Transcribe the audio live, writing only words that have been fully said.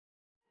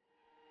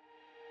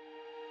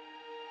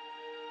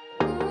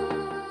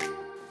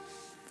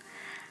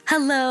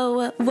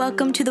Hello,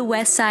 welcome to the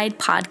West Side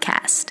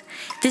Podcast.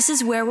 This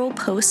is where we'll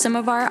post some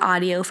of our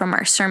audio from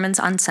our sermons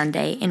on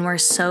Sunday, and we're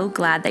so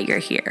glad that you're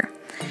here.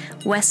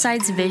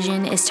 Westside's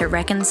vision is to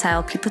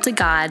reconcile people to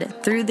God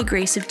through the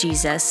grace of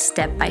Jesus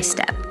step by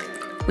step.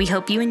 We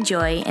hope you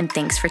enjoy, and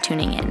thanks for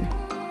tuning in.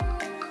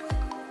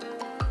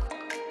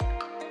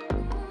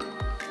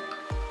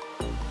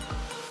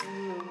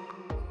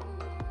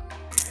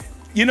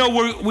 You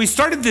know, we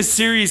started this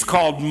series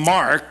called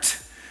Marked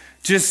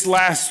just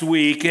last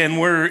week, and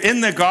we're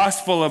in the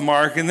Gospel of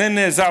Mark. And then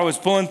as I was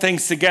pulling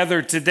things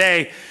together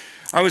today,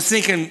 I was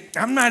thinking,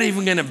 I'm not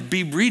even going to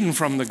be reading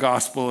from the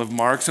Gospel of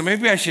Mark, so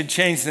maybe I should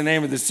change the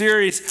name of the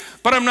series,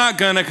 but I'm not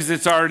going to because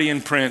it's already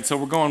in print, so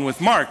we're going with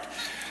Marked.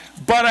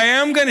 But I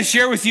am going to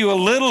share with you a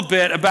little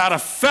bit about a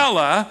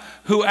fella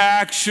who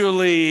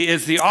actually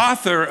is the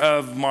author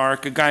of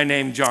Mark, a guy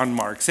named John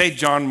Mark. Say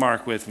John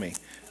Mark with me.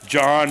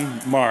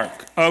 John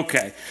Mark.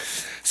 Okay.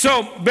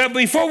 So, but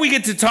before we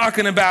get to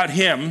talking about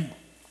him,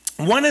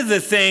 one of the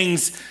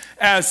things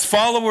as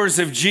followers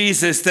of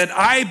Jesus that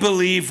I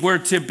believe we're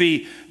to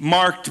be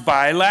marked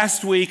by.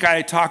 Last week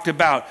I talked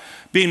about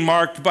being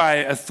marked by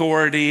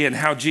authority and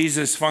how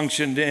Jesus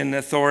functioned in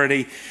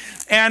authority.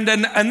 And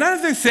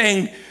another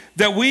thing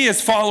that we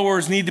as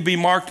followers need to be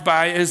marked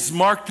by is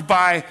marked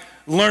by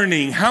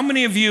learning. How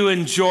many of you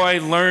enjoy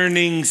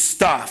learning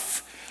stuff?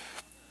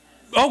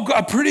 Oh,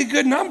 a pretty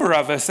good number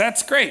of us.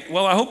 That's great.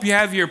 Well, I hope you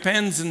have your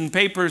pens and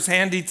papers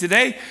handy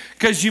today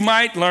because you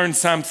might learn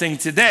something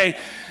today.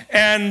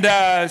 And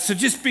so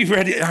just be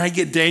ready. I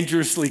get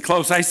dangerously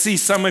close. I see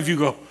some of you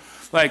go,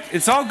 like,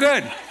 it's all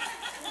good.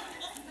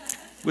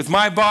 With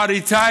my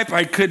body type,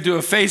 I could do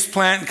a face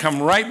plant and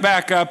come right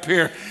back up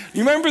here.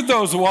 You remember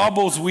those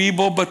wobbles,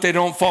 weeble, but they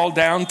don't fall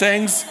down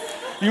things?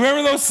 You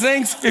remember those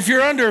things? If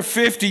you're under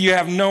 50, you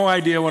have no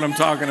idea what I'm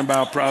talking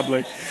about,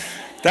 probably.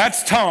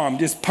 That's Tom.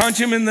 Just punch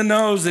him in the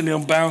nose and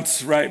he'll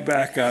bounce right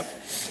back up.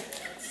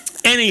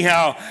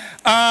 Anyhow,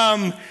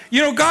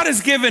 God has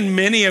given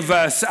many of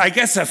us, I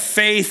guess, a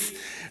faith,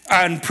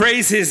 and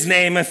praise his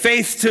name, a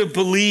faith to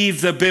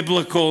believe the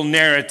biblical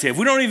narrative.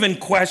 We don't even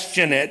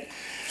question it.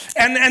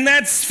 And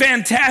that's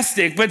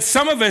fantastic. But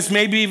some of us,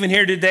 maybe even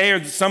here today,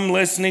 or some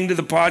listening to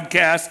the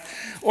podcast,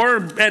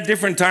 or at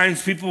different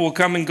times, people will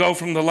come and go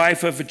from the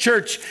life of a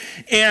church.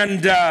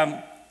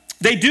 And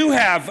they do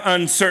have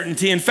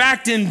uncertainty. In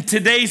fact, in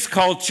today's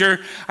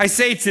culture, I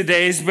say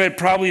today's, but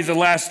probably the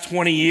last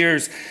 20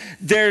 years,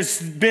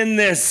 there's been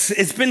this,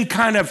 it's been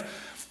kind of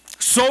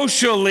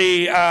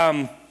socially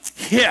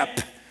hip.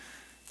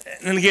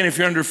 And again, if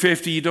you're under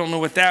 50, you don't know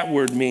what that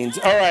word means.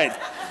 All right.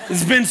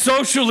 It's been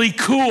socially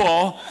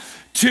cool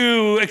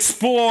to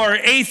explore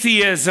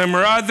atheism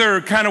or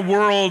other kind of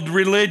world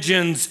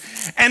religions,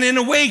 and in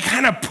a way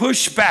kind of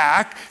push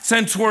back,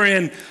 since we're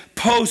in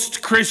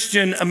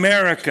post-Christian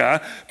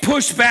America,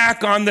 push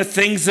back on the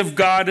things of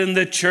God and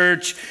the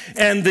church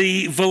and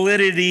the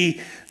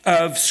validity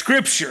of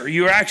Scripture.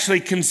 You're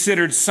actually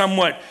considered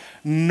somewhat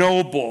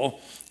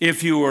noble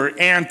if you were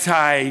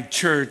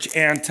anti-church,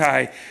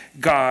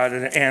 anti-God,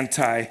 and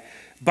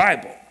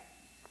anti-Bible.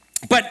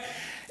 But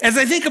as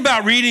I think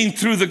about reading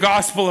through the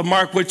Gospel of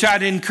Mark, which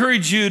I'd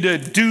encourage you to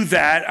do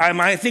that,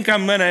 I think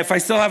I'm going to, if I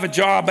still have a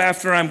job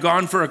after I'm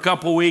gone for a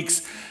couple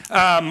weeks,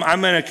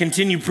 I'm going to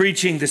continue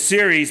preaching the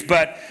series,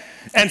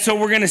 and so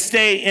we're going to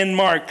stay in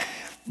Mark.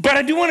 But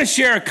I do want to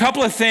share a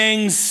couple of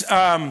things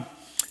to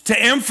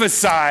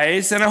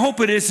emphasize, and I hope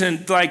it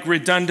isn't like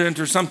redundant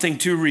or something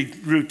too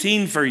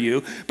routine for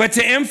you, but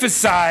to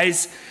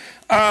emphasize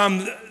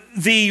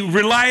the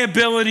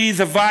reliability,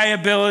 the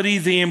viability,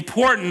 the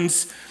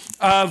importance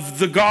of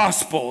the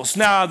Gospels.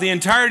 Now, the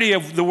entirety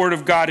of the Word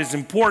of God is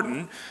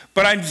important,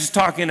 but I'm just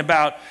talking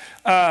about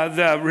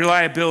the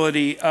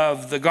reliability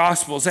of the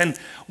Gospels. And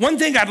one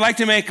thing I'd like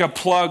to make a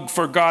plug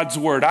for God's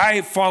Word.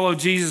 I followed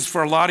Jesus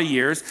for a lot of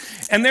years,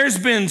 and there's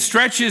been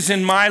stretches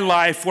in my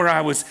life where I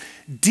was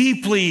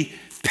deeply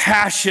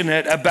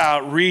passionate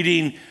about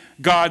reading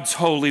God's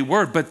holy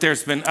Word, but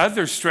there's been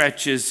other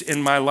stretches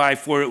in my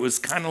life where it was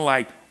kind of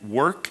like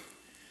work.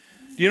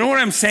 Do you know what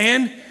I'm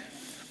saying?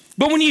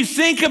 But when you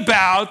think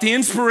about the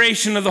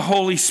inspiration of the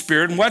Holy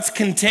Spirit and what's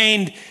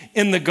contained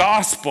in the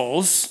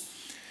Gospels,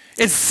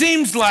 it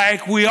seems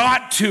like we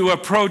ought to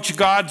approach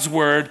God's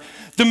Word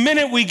the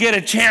minute we get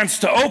a chance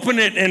to open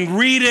it and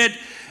read it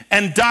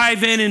and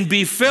dive in and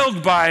be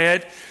filled by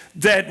it,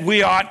 that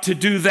we ought to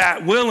do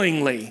that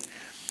willingly.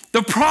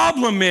 The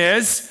problem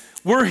is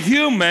we're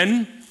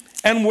human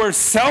and we're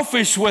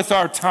selfish with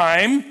our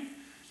time.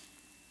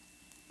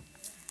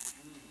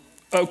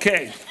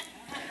 Okay.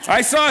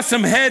 I saw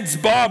some heads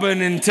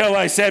bobbing until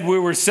I said we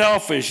were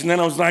selfish, and then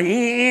I was like,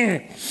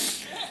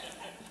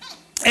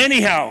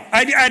 Anyhow,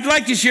 I'd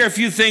like to share a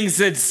few things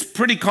that's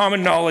pretty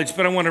common knowledge,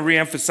 but I want to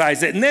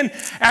reemphasize it. And then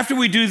after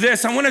we do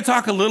this, I want to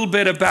talk a little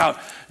bit about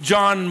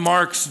John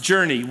Mark's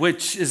journey,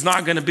 which is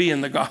not going to be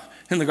in the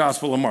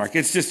Gospel of Mark.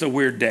 It's just a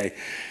weird day.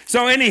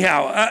 So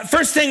anyhow,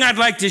 first thing I'd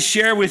like to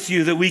share with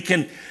you that we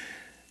can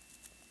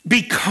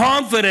be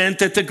confident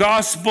that the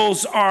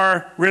Gospels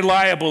are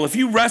reliable. If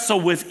you wrestle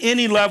with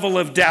any level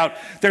of doubt,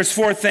 there's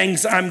 4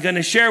 things I'm going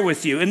to share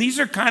with you. And these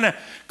are kind of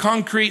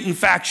concrete and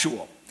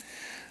factual.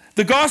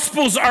 The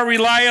Gospels are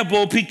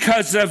reliable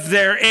because of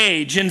their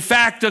age. In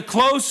fact, the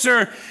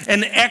closer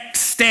an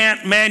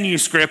extant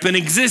manuscript, an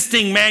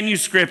existing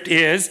manuscript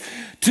is,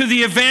 to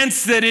the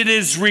events that it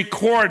is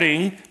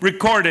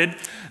recorded,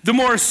 the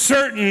more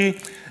certain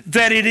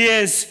that it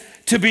is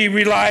to be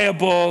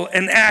reliable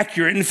and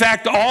accurate. In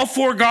fact, all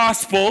 4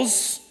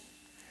 Gospels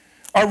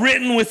are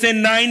written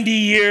within 90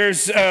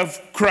 years of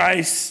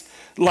Christ's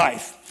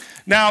life.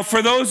 Now,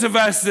 for those of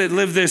us that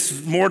live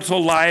this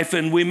mortal life,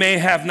 and we may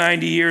have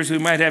 90 years, we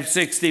might have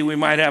 60, we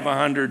might have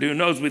 100, who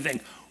knows, we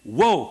think,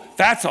 whoa,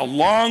 that's a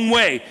long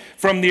way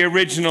from the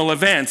original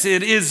events.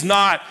 It is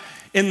not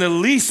in the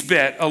least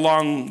bit a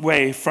long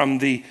way from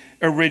the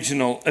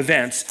original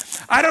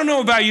events. I don't know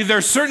about you, there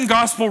are certain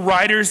gospel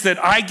writers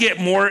that I get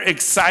more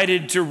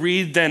excited to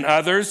read than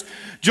others.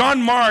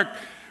 John Mark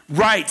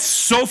writes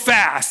so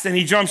fast, and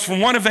he jumps from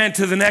one event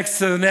to the next,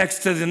 to the next,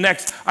 to the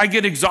next. I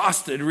get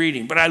exhausted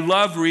reading, but I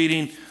love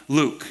reading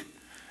Luke.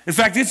 In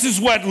fact, this is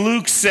what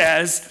Luke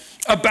says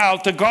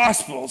about the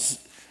Gospels.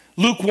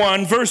 Luke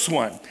 1, verse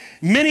 1.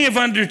 Many have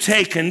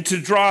undertaken to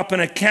draw up an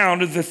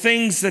account of the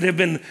things that have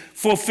been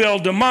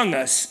fulfilled among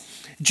us,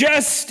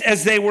 just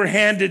as they were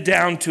handed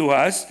down to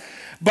us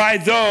by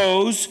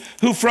those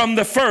who from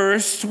the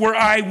first were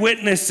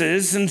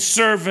eyewitnesses and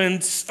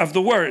servants of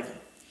the word.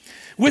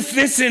 With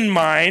this in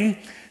mind,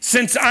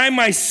 since I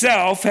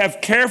myself have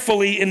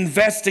carefully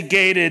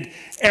investigated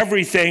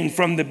everything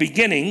from the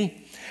beginning,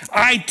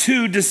 I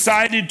too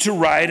decided to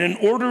write an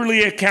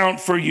orderly account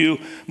for you,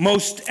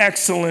 most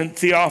excellent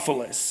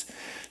Theophilus,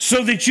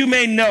 so that you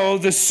may know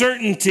the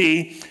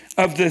certainty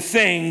of the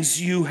things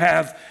you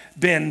have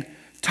been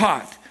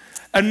taught.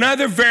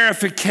 Another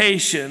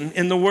verification,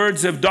 in the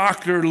words of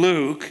Dr.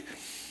 Luke,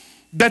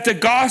 that the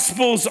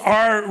Gospels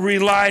are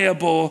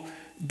reliable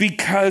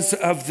because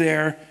of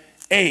their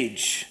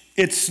age.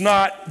 It's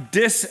not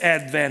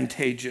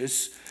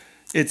disadvantageous,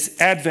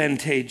 it's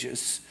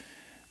advantageous,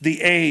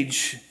 the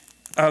age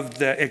of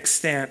the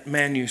extant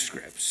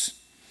manuscripts.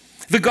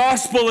 The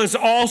gospel is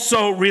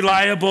also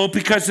reliable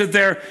because of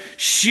their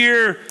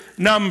sheer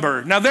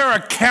number. Now, there are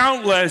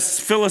countless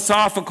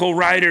philosophical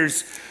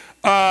writers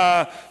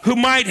who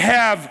might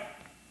have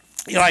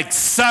like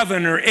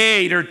 7 or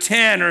 8 or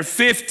 10 or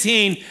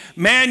 15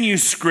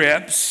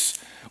 manuscripts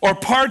or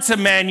parts of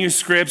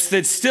manuscripts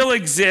that still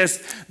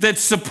exist that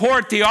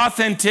support the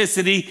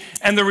authenticity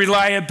and the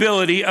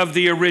reliability of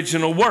the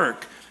original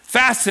work.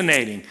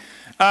 Fascinating.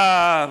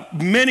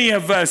 Many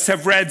of us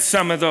have read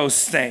some of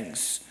those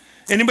things.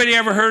 Anybody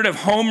ever heard of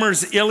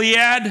Homer's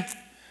Iliad?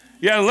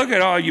 Yeah, look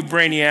at all you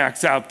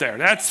brainiacs out there.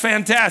 That's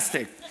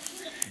fantastic.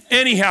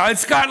 Anyhow,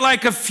 it's got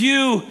like a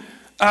few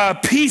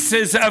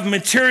pieces of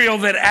material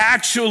that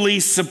actually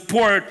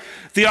support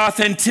the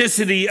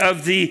authenticity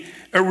of the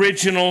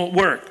original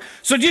work.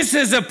 So just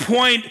as a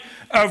point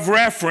of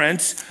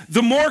reference,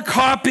 the more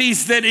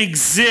copies that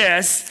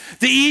exist,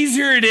 the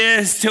easier it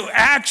is to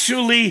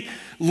actually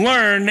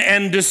learn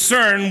and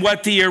discern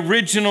what the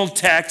original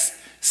text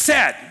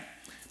said,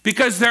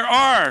 because there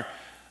are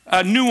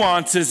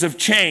nuances of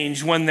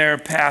change when they're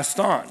passed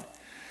on.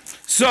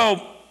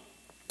 So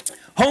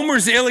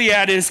Homer's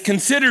Iliad is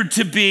considered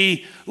to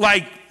be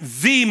like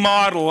the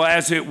model,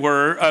 as it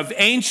were, of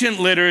ancient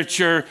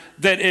literature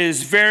that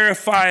is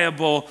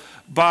verifiable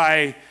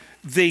by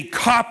the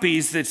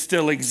copies that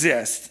still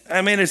exist.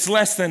 I mean, it's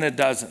less than a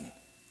dozen.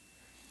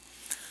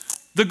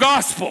 The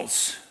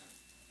Gospels.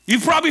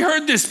 You've probably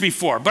heard this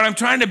before, but I'm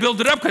trying to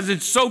build it up because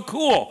it's so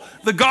cool.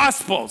 The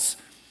Gospels,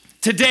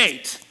 to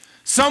date,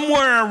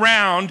 somewhere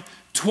around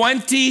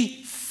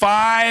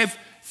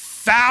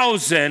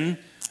 25,000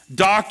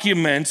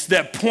 documents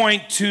that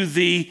point to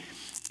the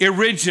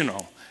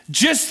original.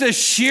 Just the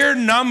sheer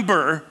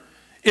number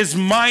is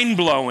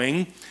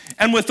mind-blowing.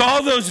 And with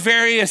all those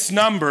various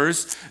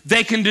numbers,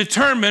 they can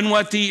determine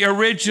what the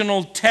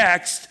original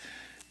text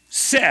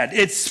said.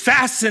 It's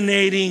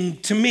fascinating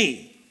to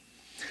me.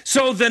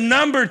 So the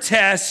number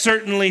test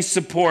certainly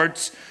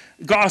supports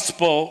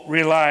gospel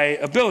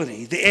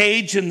reliability, the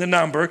age and the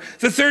number.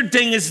 The third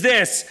thing is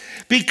this: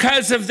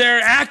 because of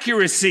their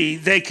accuracy,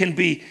 they can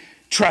be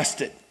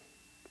trusted.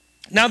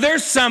 Now,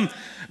 there's some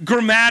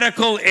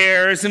grammatical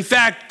errors. In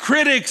fact,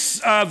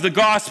 critics of the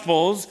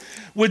Gospels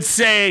would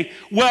say,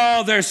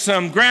 well, there's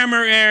some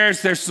grammar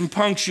errors, there's some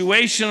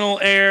punctuational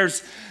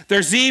errors,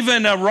 there's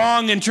even a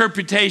wrong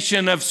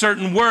interpretation of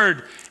certain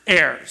word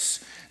errors.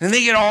 And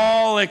they get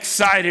all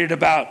excited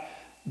about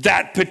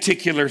that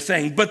particular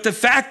thing. But the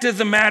fact of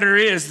the matter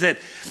is that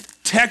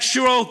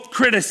textual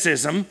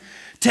criticism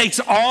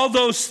takes all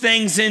those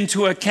things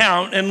into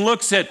account and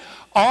looks at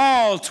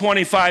all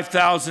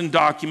 25,000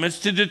 documents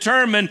to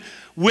determine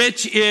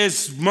which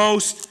is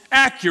most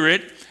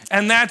accurate,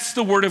 and that's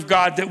the Word of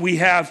God that we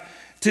have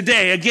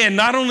today. Again,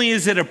 not only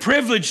is it a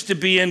privilege to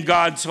be in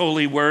God's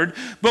holy word,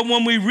 but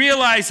when we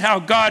realize how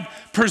God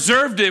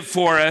preserved it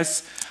for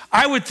us,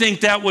 I would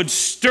think that would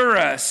stir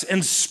us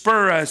and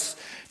spur us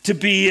to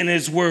be in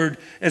his word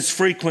as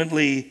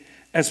frequently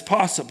as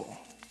possible.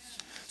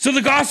 So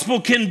the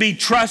gospel can be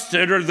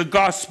trusted, or the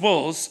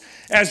gospels,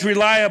 as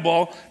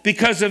reliable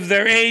because of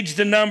their age,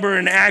 the number,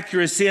 and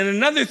accuracy. And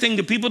another thing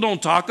that people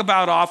don't talk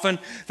about often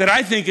that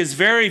I think is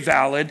very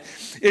valid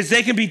is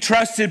they can be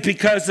trusted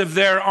because of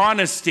their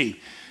honesty.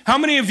 How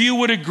many of you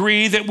would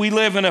agree that we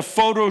live in a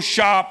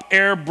Photoshop,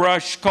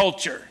 airbrush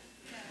culture?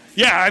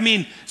 Yeah, I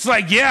mean, it's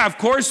like, yeah, of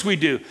course we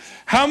do.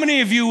 How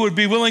many of you would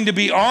be willing to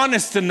be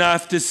honest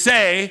enough to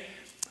say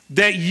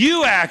that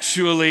you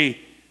actually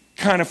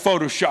kind of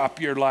Photoshop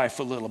your life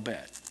a little bit?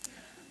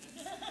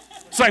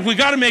 It's like we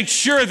got to make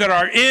sure that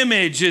our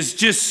image is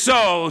just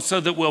so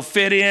that we'll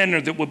fit in,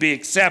 or that we'll be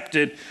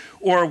accepted,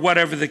 or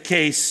whatever the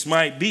case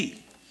might be.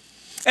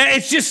 And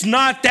it's just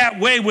not that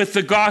way with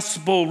the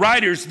gospel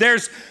writers.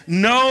 There's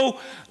no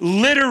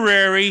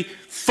literary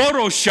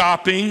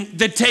photoshopping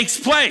that takes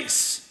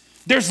place.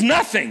 There's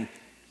nothing.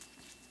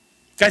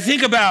 I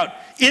think about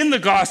in the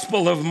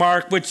Gospel of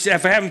Mark, which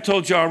if I haven't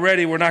told you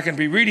already, we're not going to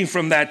be reading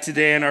from that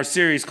today in our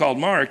series called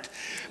Marked.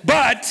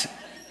 But,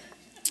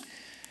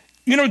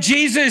 you know,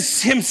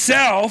 Jesus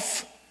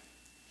himself,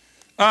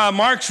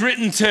 Mark's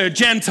written to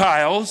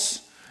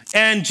Gentiles,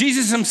 and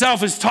Jesus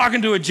himself is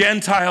talking to a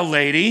Gentile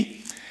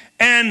lady,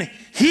 and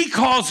he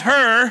calls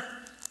her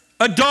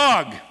a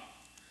dog.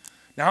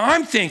 Now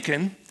I'm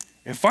thinking,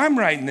 if I'm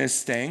writing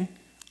this thing,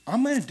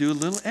 I'm going to do a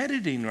little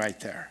editing right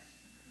there.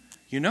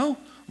 You know,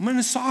 I'm going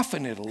to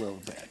soften it a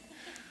little bit.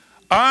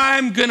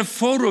 I'm going to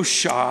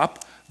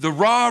Photoshop the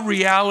raw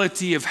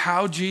reality of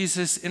how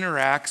Jesus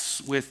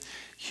interacts with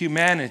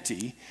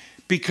humanity,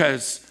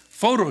 because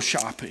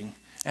Photoshopping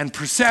and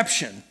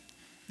perception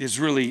is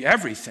really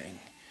everything,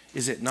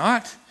 is it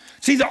not?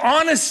 See, the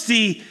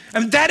honesty,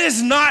 that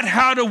is not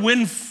how to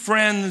win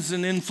friends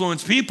and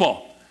influence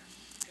people.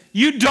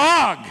 You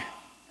dog.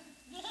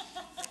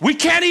 We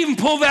can't even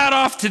pull that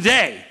off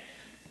today.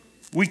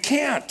 We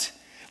can't.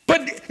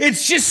 But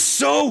it's just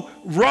so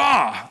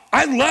raw.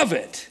 I love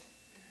it.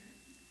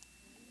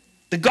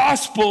 The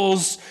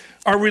Gospels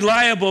are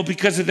reliable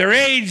because of their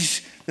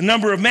age, the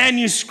number of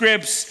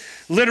manuscripts,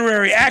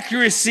 literary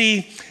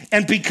accuracy,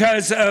 and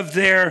because of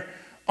their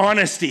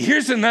honesty.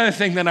 Here's another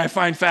thing that I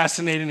find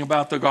fascinating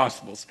about the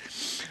Gospels.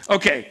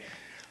 Okay,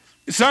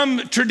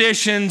 some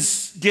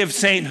traditions give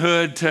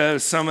sainthood to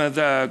some of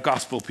the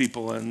gospel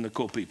people and the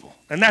cool people,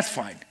 and that's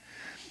fine.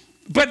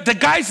 But the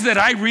guys that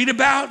I read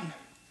about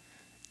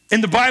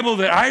in the Bible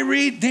that I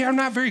read, they are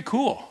not very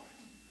cool.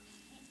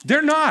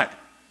 They're not.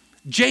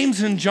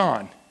 James and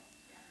John,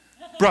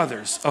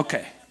 brothers,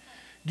 okay.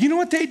 You know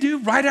what they do?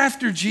 Right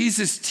after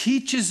Jesus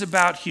teaches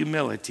about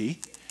humility,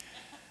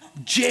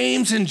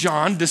 James and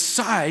John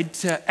decide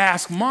to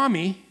ask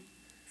mommy,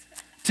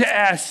 to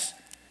ask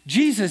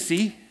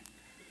Jesus-y,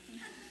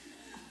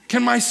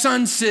 can my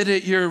son sit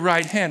at your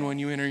right hand when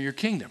you enter your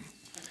kingdom?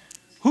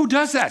 Who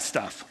does that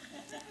stuff?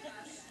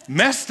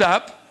 Messed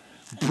up,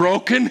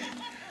 broken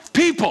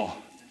people.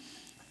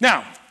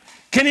 Now,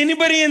 can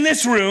anybody in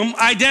this room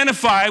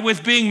identify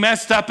with being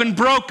messed up and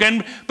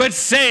broken, but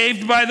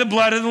saved by the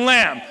blood of the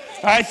Lamb?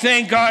 I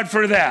thank God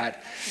for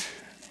that.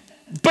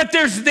 But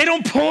they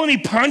don't pull any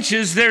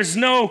punches. There's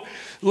no,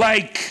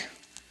 like,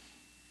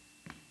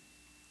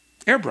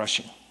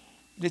 airbrushing.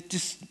 It's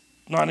just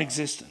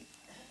non-existent.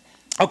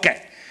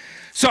 Okay,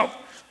 so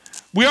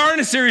we are in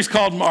a series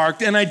called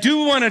Marked, and I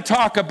do want to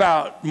talk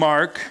about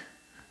Mark,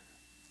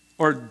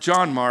 or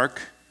John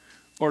Mark,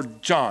 or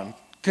John,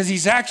 because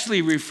he's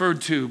actually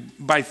referred to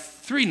by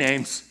 3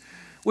 names,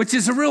 which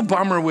is a real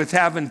bummer with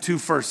having 2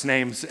 first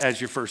names as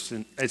your first.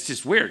 It's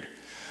just weird.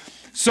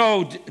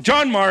 So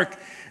John Mark,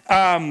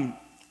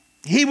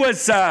 he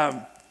writes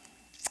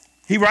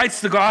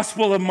the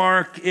Gospel of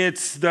Mark.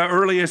 It's the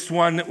earliest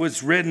one that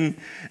was written.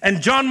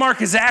 And John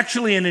Mark is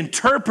actually an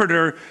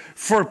interpreter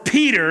for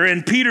Peter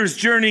and Peter's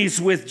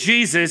journeys with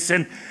Jesus.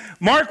 And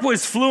Mark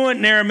was fluent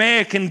in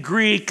Aramaic and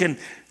Greek, and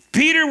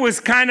Peter was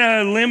kind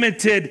of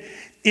limited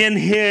in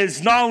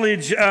his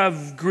knowledge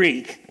of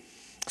Greek.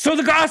 So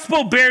the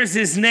gospel bears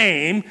his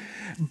name,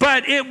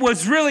 but it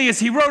was really, as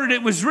he wrote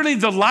it was really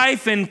the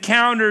life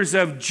encounters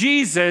of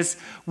Jesus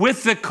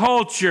with the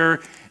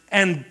culture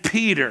and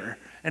Peter.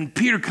 And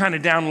Peter kind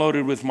of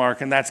downloaded with Mark,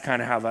 and that's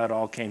kind of how that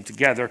all came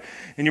together.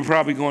 And you're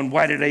probably going,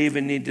 why did I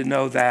even need to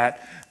know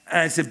that? And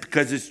I said,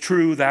 because it's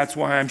true, that's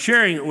why I'm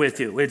sharing it with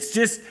you. It's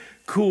just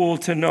cool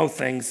to know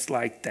things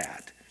like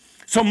that.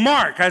 So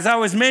Mark, as I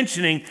was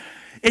mentioning,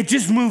 it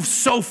just moves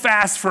so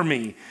fast for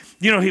me.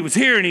 You know, he was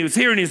here and he was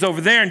here and he was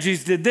over there, and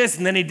Jesus did this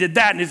and then he did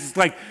that, and it's just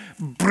like,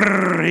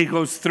 brrr, he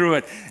goes through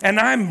it. And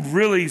I'm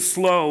really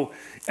slow,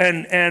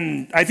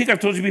 and I think I've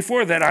told you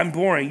before that I'm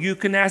boring. You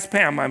can ask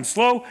Pam. I'm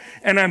slow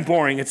and I'm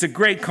boring. It's a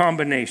great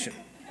combination.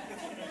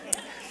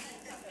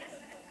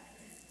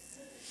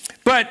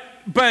 But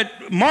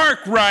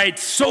Mark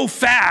writes so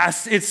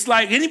fast, it's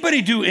like,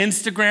 anybody do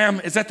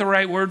Instagram? Is that the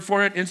right word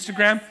for it,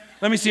 Instagram?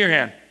 Let me see your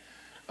hand.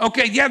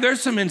 Okay, yeah,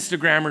 there's some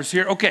Instagrammers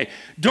here. Okay,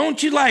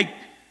 don't you like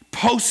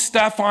post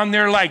stuff on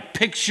there, like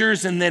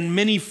pictures and then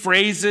mini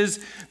phrases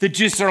that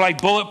just are like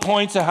bullet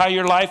points of how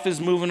your life is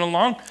moving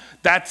along?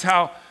 That's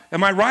how,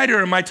 am I right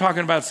or am I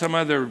talking about some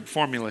other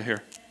formula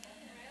here?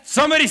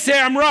 Somebody say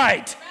I'm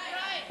right.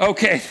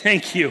 Okay,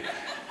 thank you.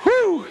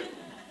 Whew.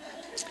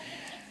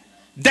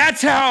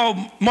 That's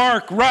how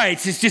Mark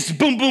writes. It's just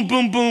boom, boom,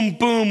 boom, boom,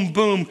 boom,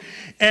 boom.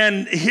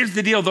 And here's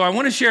the deal, though. I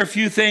want to share a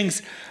few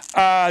things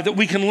that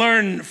we can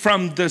learn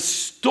from the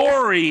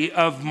story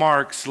of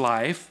Mark's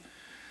life,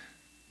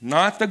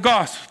 not the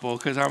gospel,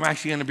 because I'm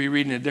actually going to be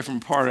reading a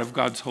different part of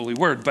God's holy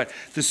word, but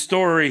the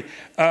story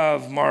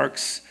of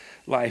Mark's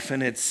life,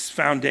 and it's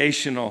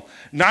foundational,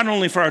 not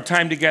only for our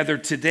time together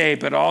today,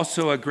 but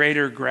also a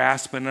greater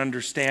grasp and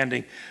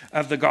understanding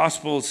of the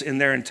Gospels in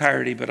their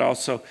entirety, but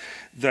also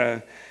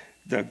the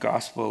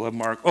Gospel of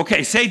Mark.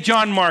 Okay, say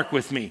John Mark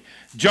with me.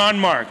 John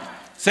Mark.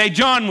 Say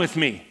John with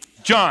me.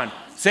 John.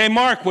 Say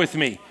Mark with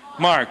me.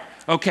 Mark.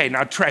 Okay,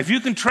 now if you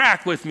can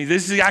track with me,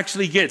 this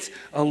actually gets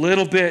a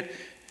little bit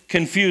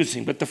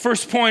confusing. But the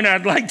first point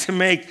I'd like to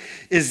make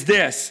is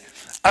this,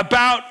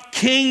 about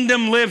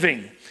kingdom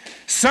living.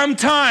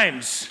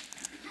 Sometimes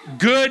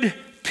good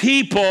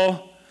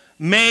people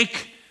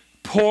make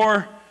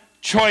poor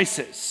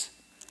choices.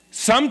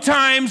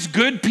 Sometimes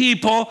good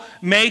people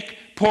make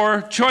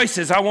poor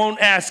choices. I won't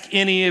ask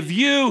any of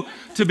you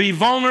to be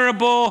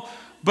vulnerable,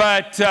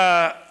 but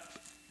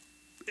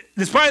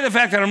despite the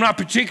fact that I'm not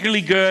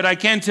particularly good, I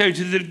can tell you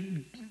to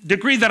the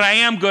degree that I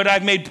am good,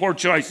 I've made poor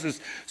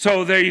choices.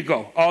 So there you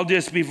go. I'll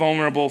just be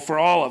vulnerable for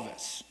all of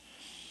us.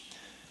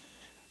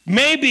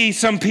 Maybe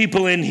some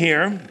people in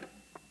here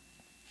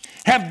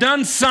have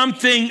done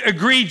something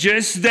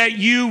egregious that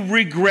you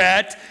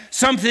regret,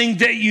 something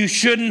that you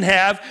shouldn't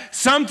have,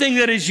 something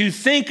that as you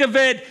think of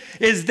it,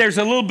 there's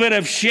a little bit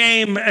of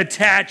shame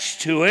attached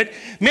to it.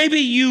 Maybe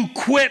you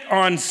quit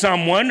on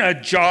someone, a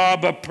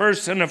job, a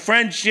person, a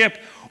friendship,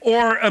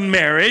 or a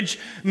marriage.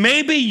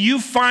 Maybe you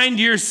find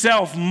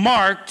yourself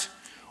marked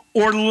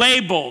or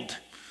labeled.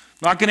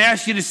 I'm not going to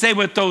ask you to say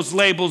what those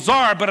labels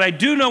are, but I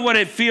do know what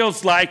it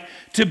feels like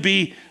to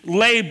be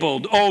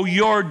labeled. Oh,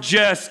 you're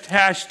just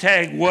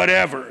hashtag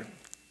whatever.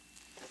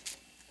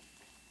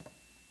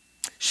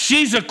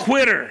 She's a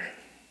quitter.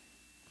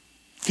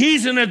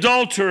 He's an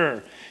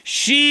adulterer.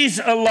 She's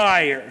a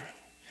liar.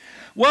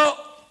 Well,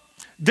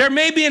 there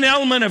may be an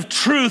element of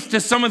truth to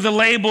some of the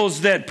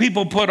labels that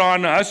people put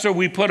on us or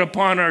we put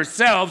upon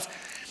ourselves.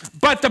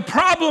 But the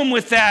problem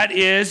with that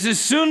is, as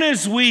soon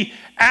as we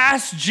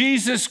ask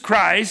Jesus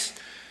Christ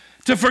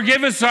to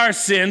forgive us our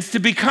sins, to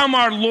become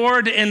our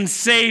Lord and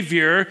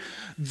Savior,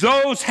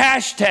 those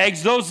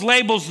hashtags, those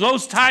labels,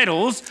 those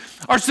titles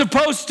are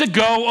supposed to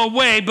go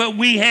away, but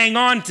we hang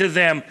on to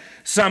them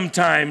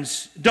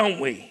sometimes, don't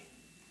we?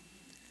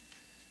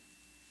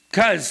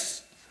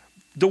 Because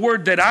the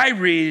word that I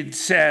read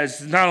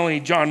says, not only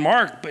John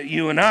Mark, but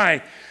you and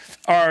I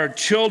are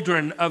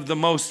children of the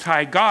Most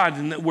High God,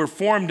 and that we're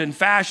formed and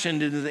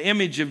fashioned into the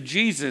image of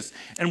Jesus,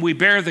 and we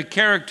bear the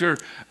character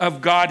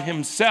of God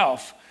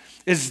himself.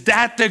 Is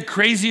that the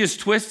craziest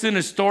twist in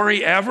a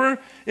story ever?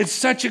 It's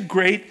such a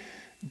great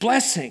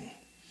blessing.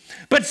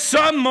 But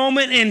some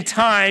moment in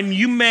time,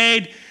 you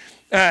made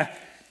a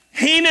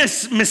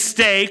heinous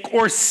mistake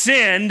or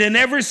sinned, and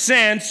ever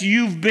since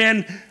you've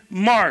been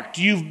marked,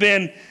 you've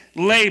been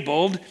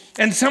labeled.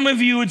 And some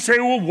of you would say,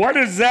 well, what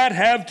does that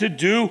have to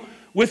do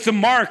with the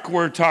mark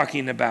we're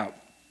talking about?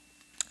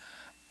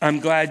 I'm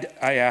glad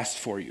I asked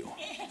for you.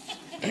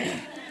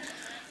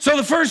 So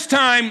the first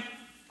time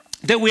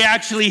that we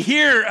actually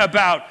hear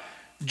about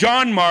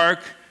John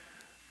Mark,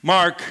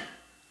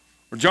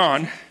 or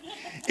John,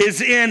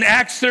 is in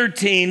Acts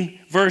 13,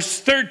 verse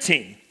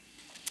 13.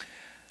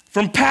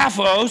 From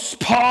Paphos,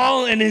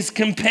 Paul and his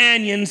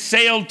companions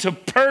sailed to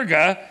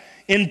Perga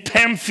in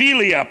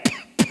Pamphylia,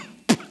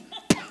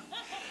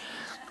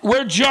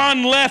 where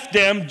John left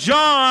them.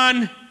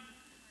 John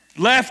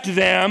left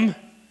them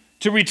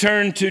to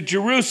return to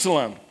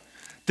Jerusalem.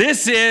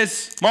 This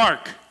is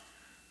Mark.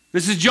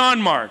 This is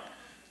John Mark.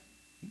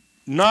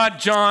 Not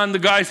John,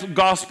 the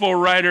gospel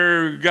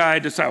writer guy,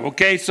 disciple.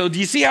 Okay, so do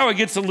you see how it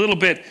gets a little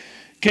bit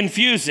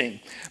confusing?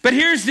 But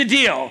here's the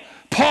deal.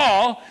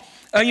 Paul,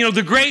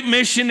 the great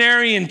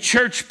missionary and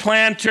church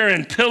planter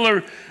and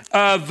pillar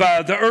of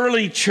the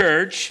early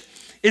church,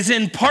 is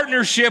in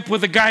partnership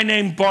with a guy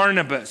named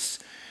Barnabas.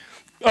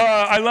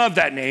 I love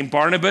that name,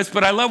 Barnabas,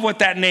 but I love what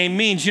that name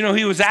means.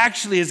 He was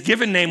actually, his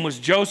given name was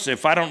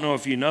Joseph. I don't know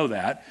if you know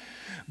that.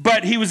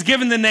 But he was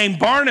given the name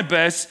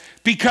Barnabas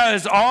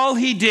because all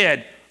he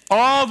did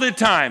all the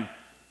time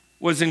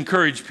was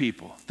encourage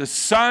people. The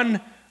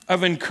son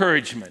of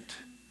encouragement.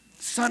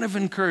 Son of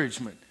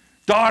encouragement.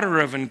 Daughter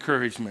of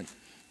encouragement.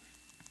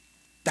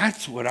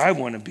 That's what I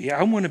want to be.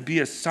 I want to be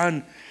a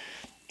son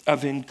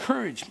of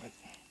encouragement.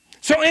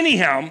 So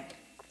anyhow,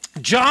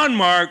 John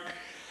Mark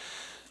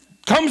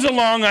comes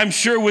along, I'm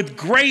sure, with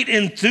great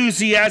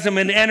enthusiasm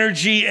and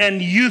energy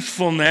and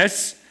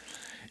youthfulness,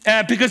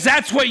 because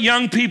that's what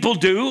young people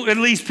do. At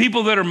least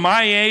people that are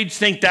my age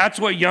think that's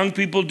what young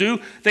people do.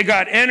 They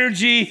got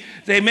energy.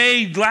 They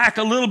may lack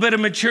a little bit of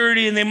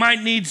maturity, and they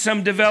might need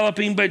some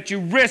developing, but you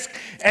risk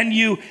and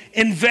you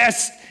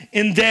invest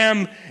in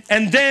them.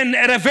 And then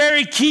at a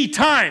very key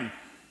time,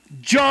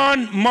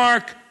 John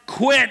Mark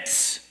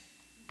quits.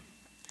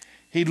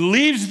 He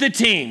leaves the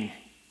team.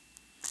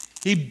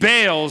 He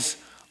bails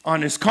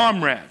on his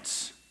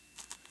comrades.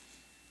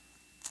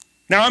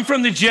 Now, I'm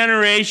from the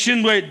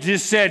generation that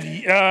just said,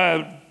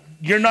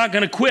 you're not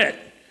going to quit.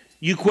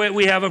 You quit,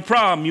 we have a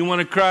problem. You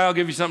want to cry, I'll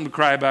give you something to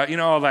cry about. You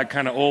know, all that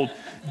kind of old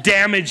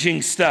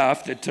damaging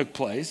stuff that took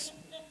place.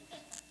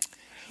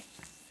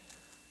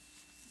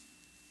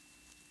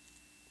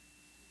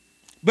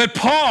 But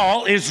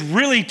Paul is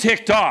really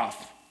ticked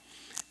off.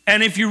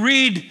 And if you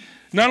read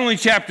not only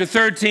chapter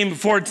 13, but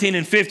 14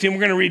 and 15, we're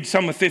going to read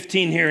some of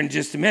 15 here in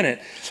just a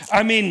minute.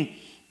 I mean,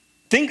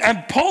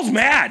 Paul's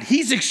mad.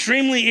 He's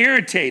extremely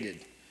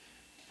irritated.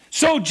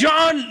 So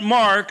John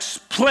Mark's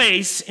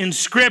place in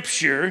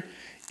Scripture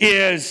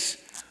is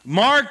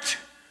marked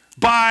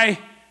by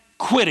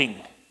quitting,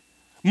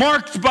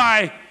 marked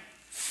by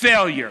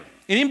failure.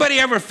 Anybody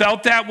ever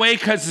felt that way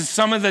because of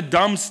some of the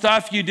dumb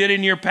stuff you did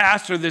in your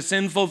past or the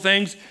sinful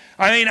things?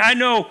 I mean, I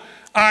know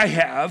I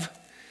have.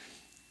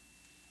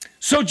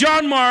 So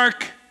John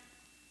Mark,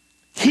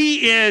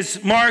 he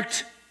is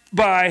marked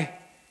by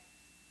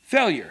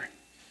failure.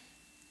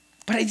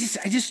 But I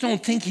just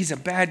don't think he's a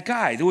bad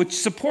guy, which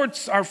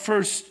supports our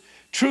first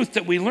truth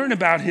that we learn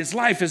about his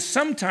life is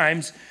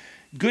sometimes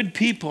good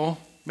people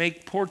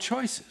make poor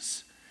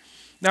choices.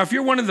 Now, if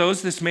you're one of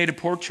those that's made a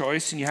poor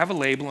choice and you have a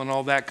label and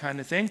all that kind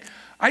of thing,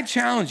 I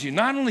challenge you,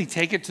 not only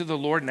take it to the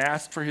Lord and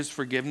ask for his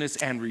forgiveness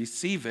and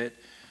receive it,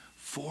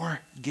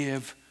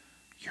 forgive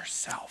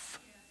yourself.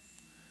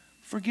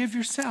 Forgive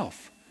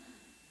yourself.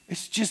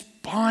 It's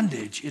just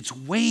bondage. It's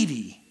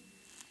weighty.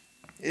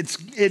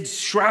 It's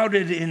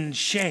shrouded in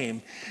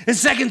shame. The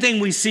second thing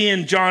we see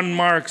in John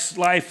Mark's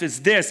life is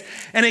this,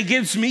 and it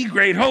gives me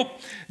great hope.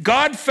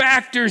 God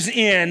factors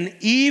in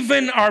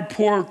even our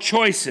poor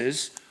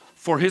choices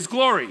for his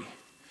glory.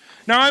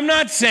 Now, I'm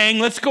not saying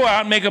let's go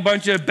out and make a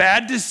bunch of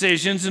bad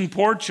decisions and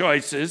poor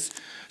choices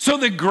so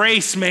that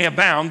grace may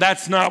abound.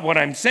 That's not what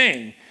I'm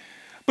saying.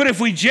 But if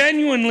we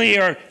genuinely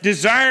are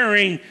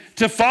desiring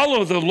to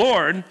follow the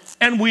Lord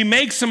and we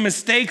make some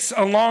mistakes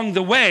along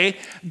the way,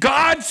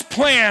 God's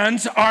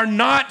plans are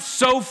not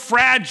so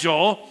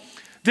fragile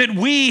that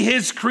we,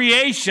 his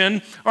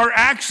creation, are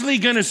actually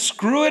going to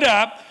screw it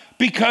up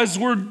because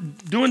we're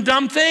doing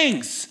dumb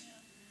things.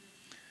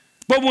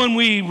 But when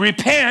we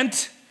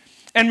repent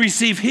and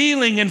receive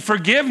healing and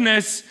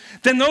forgiveness,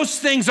 then those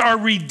things are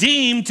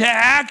redeemed to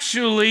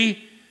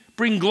actually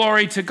bring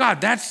glory to God.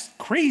 That's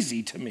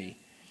crazy to me.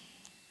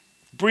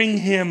 Bring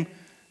him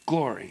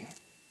glory.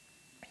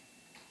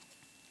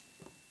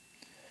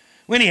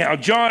 Anyhow,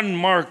 John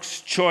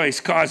Mark's choice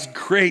caused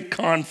great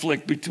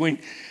conflict between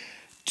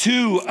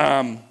two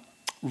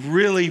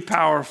really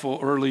powerful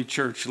early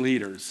church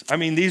leaders. I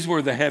mean, these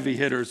were the heavy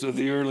hitters of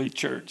the early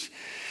church.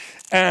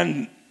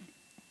 And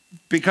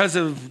because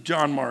of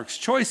John Mark's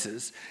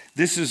choices,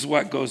 this is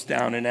what goes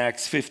down in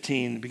Acts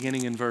 15,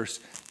 beginning in verse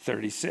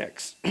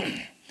 36.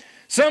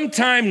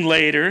 Sometime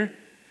later,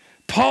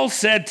 Paul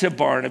said to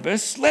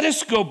Barnabas, "Let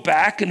us go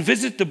back and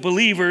visit the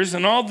believers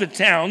in all the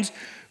towns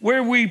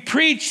where we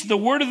preach the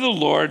word of the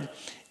Lord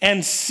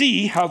and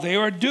see how they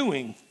are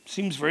doing."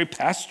 Seems very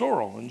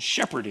pastoral and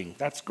shepherding.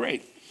 That's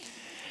great.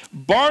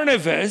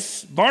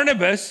 Barnabas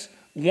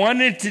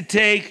wanted to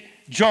take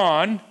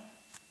John,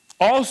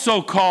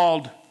 also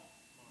called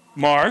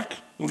Mark.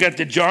 We got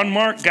the John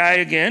Mark guy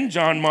again,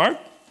 John Mark,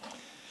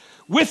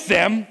 with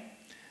them.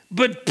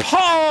 But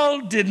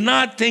Paul did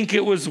not think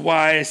it was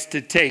wise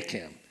to take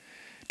him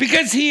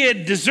because he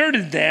had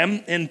deserted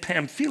them in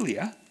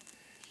Pamphylia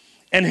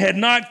and had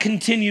not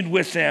continued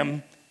with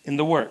them in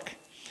the work.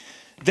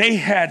 They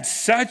had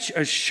such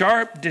a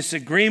sharp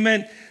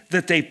disagreement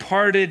that they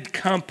parted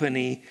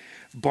company.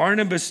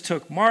 Barnabas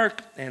took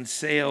Mark and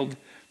sailed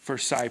for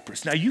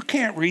Cyprus. Now, you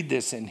can't read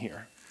this in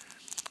here,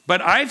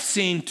 but I've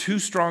seen two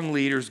strong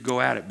leaders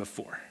go at it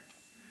before.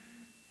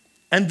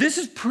 And this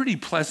is pretty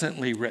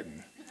pleasantly written.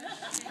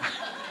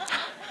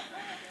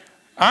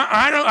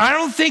 I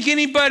don't think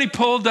anybody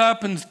pulled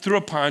up and threw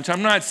a punch.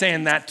 I'm not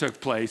saying that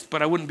took place,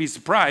 but I wouldn't be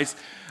surprised.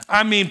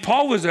 I mean,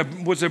 Paul was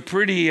a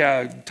pretty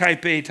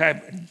type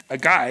A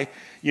guy,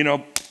 you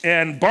know,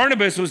 and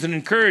Barnabas was an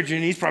encourager,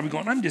 and he's probably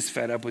going, "I'm just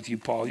fed up with you,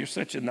 Paul. You're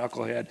such a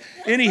knucklehead."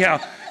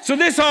 Anyhow, so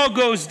this all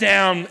goes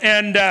down,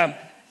 and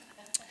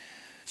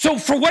so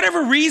for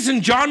whatever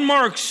reason, John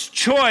Mark's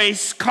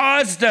choice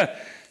caused a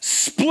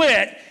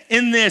split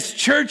in this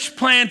church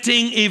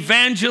planting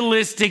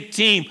evangelistic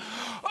team.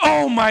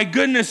 Oh my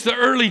goodness, the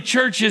early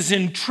church is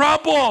in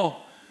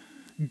trouble.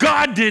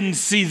 God didn't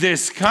see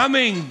this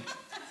coming.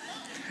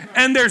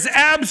 And there's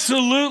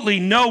absolutely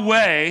no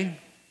way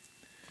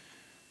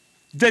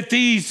that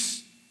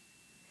these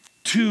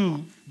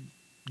two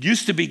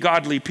used to be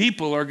godly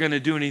people are going to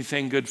do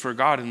anything good for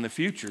God in the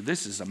future.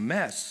 This is a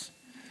mess.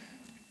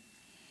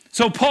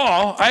 So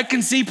Paul, I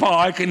can see Paul.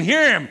 I can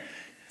hear him.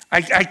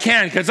 I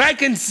can, because I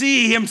can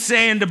see him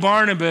saying to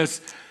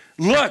Barnabas,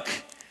 "Look,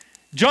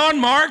 John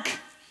Mark,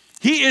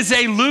 he is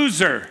a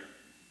loser.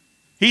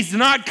 He's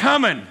not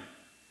coming.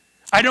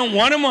 I don't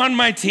want him on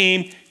my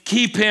team.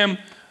 Keep him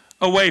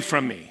away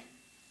from me."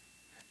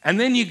 And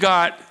then you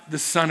got the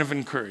son of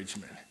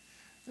encouragement.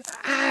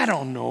 I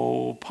don't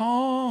know,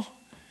 Paul.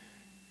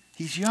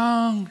 He's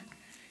young.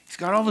 He's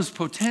got all this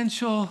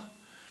potential.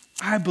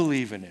 I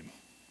believe in him.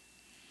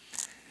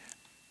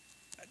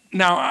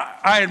 Now,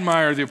 I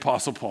admire the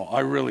Apostle Paul. I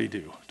really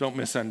do. Don't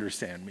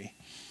misunderstand me.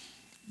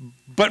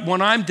 But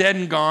when I'm dead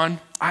and gone,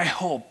 I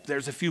hope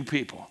there's a few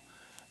people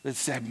that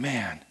said,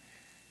 man,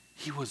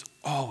 he was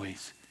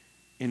always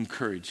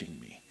encouraging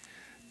me.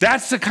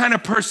 That's the kind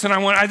of person I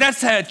want.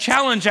 That's a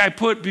challenge I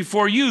put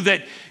before you,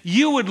 that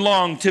you would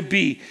long to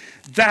be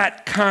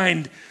that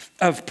kind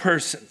of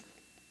person.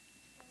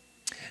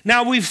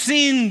 Now, we've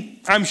seen,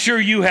 I'm sure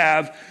you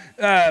have,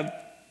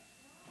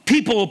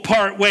 people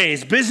part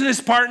ways.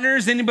 Business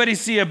partners, anybody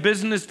see a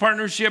business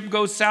partnership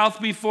go south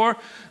before?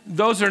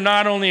 Those are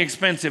not only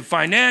expensive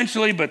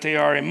financially, but they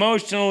are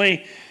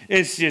emotionally.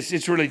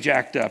 It's really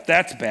jacked up.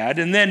 That's bad.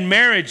 And then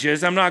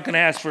marriages, I'm not going to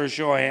ask for a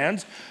show of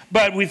hands,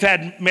 but we've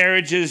had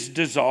marriages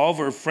dissolve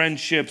or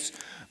friendships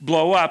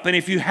blow up. And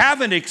if you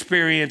haven't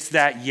experienced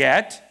that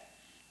yet,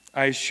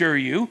 I assure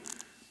you,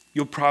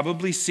 you'll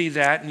probably see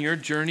that in your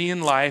journey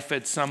in life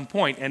at some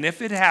point. And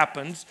if it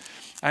happens,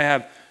 I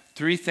have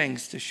 3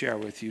 things to share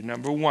with you.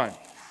 Number 1,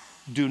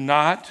 do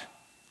not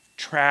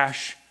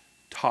trash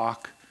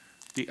talk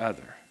the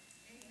other.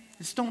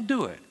 Just don't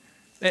do it.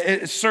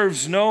 It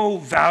serves no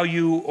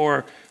value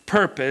or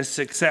purpose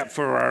except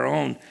for our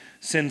own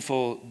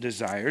sinful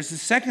desires. The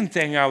second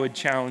thing I would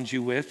challenge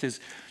you with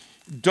is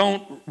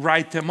don't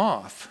write them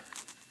off.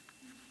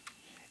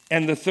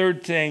 And the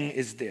third thing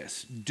is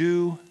this: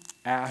 do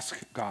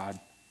ask God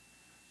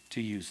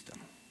to use them.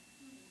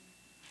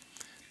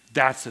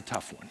 That's a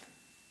tough one.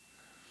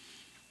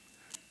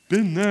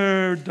 Been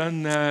there,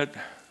 done that,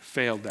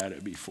 failed at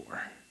it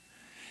before.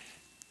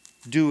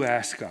 Do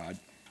ask God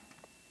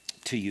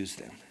to use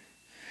them.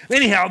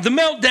 Anyhow, the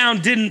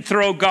meltdown didn't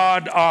throw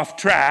God off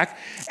track.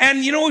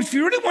 And you know, if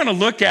you really want to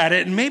look at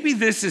it, and maybe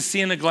this is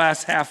seeing a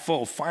glass half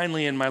full.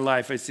 Finally in my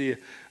life, I see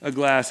a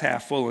glass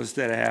half full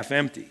instead of half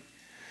empty.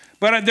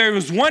 But there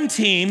was one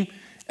team,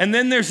 and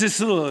then there's this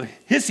little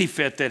hissy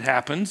fit that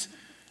happens.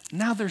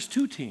 Now there's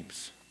 2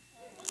 teams.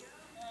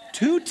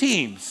 2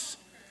 teams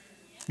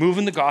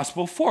moving the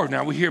gospel forward.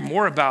 Now we hear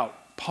more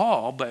about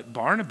Paul, but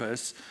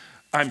Barnabas,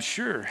 I'm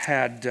sure,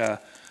 had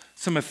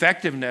some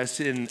effectiveness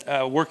in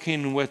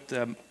working with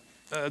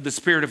the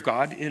Spirit of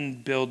God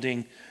in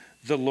building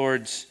the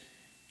Lord's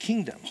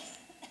kingdom.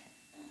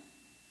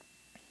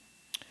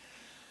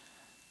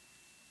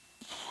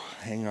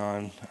 Hang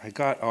on, I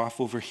got off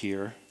over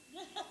here,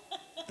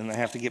 and I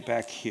have to get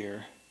back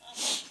here.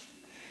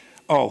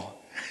 Oh,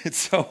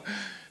 so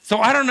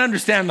I don't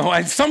understand the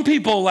whole. Some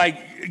people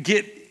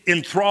get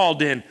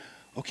enthralled in,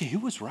 okay, who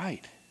was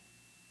right?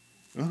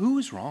 Who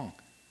was wrong?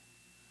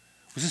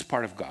 Was this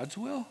part of God's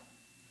will?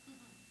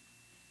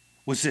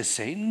 Was this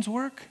Satan's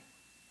work?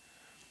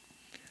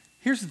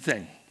 Here's the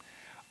thing.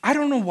 I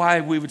don't know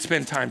why we would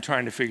spend time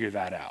trying to figure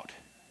that out.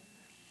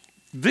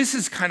 This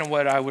is kind of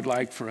what I would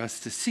like for us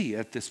to see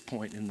at this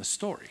point in the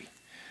story.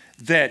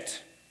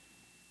 That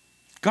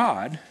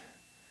God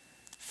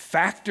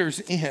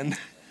factors in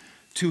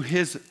to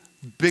his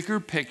bigger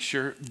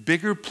picture,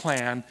 bigger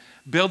plan,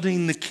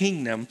 building the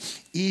kingdom,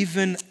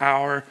 even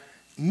our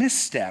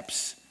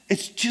missteps.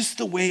 It's just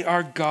the way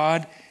our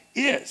God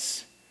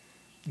is.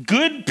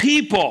 Good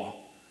people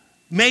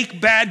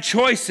make bad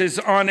choices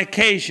on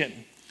occasion,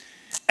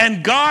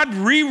 and God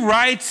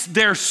rewrites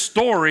their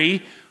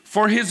story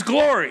for his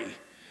glory.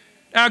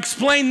 Now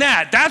explain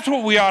that. That's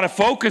what we ought to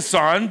focus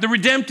on, the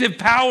redemptive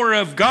power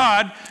of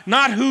God,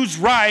 not who's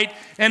right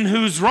and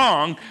who's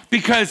wrong,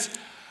 because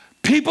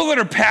people that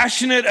are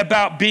passionate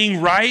about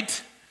being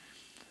right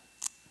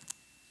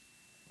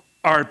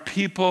are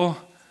people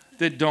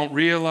that don't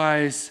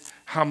realize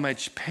how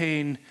much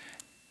pain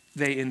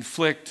they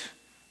inflict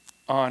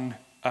on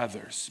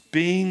others.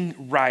 Being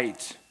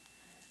right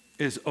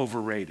is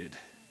overrated.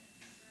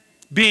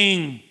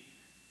 Being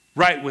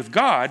right with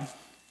God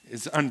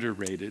is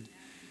underrated.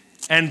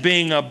 And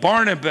being a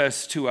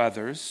Barnabas to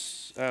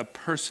others, a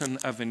person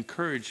of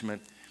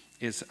encouragement,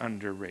 is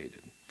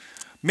underrated.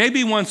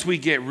 Maybe once we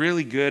get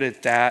really good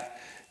at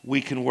that,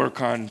 we can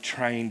work on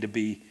trying to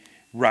be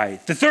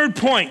right. The third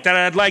point that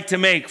I'd like to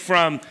make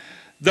from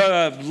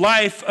the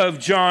life of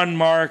John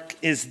Mark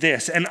is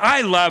this, and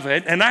I love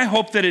it, and I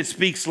hope that it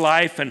speaks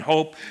life and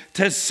hope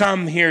to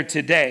some here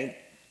today.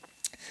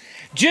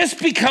 Just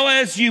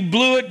because you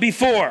blew it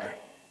before,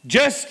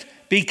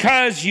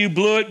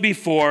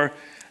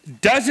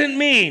 doesn't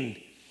mean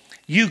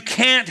you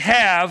can't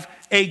have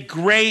a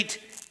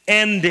great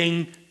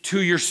ending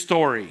to your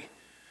story.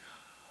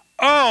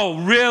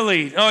 Oh,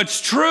 really? Oh,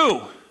 it's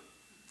true.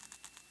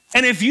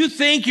 And if you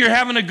think you're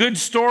having a good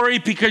story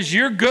because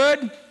you're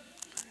good,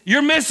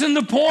 you're missing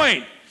the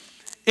point.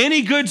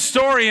 Any good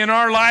story in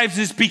our lives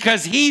is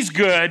because he's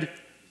good,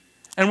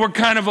 and we're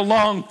kind of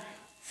along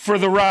for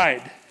the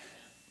ride.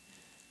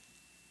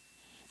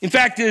 In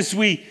fact, as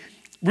we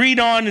read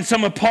on in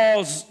some of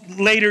Paul's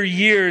later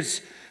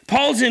years,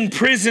 Paul's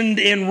imprisoned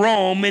in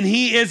Rome, and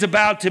he is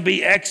about to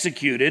be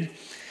executed.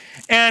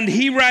 And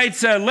he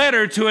writes a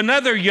letter to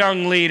another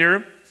young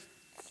leader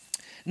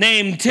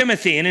named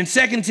Timothy. And in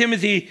 2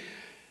 Timothy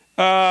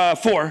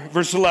 4,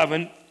 verse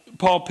 11,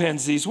 Paul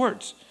pens these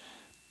words.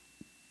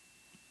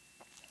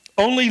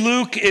 Only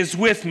Luke is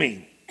with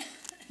me.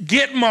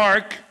 Get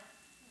Mark.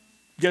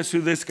 Guess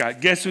who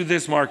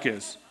this Mark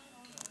is?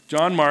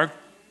 John Mark,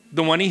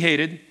 the one he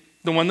hated,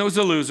 the one that was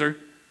a loser.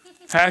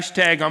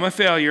 Hashtag, I'm a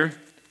failure.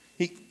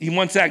 He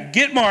wants that.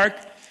 Get Mark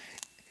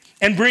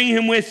and bring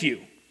him with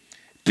you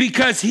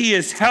because he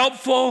is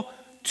helpful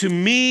to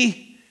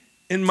me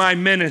in my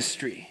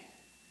ministry.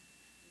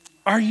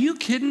 Are you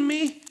kidding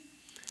me?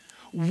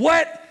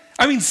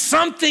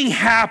 Something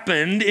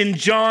happened in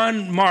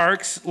John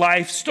Mark's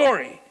life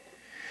story.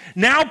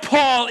 Now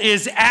Paul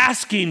is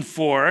asking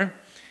for,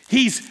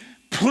 he's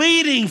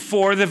pleading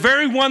for the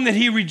very one that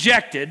he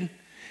rejected.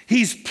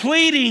 He's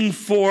pleading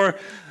for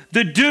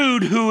the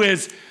dude who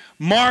is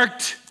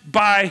marked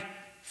by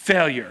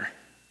failure.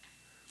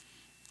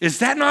 Is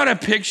that not a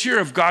picture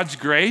of God's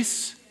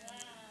grace?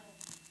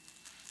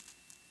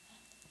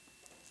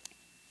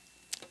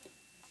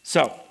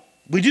 So,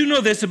 we do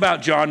know this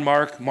about John,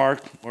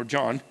 Mark, or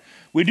John.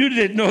 We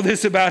do know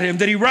this about him,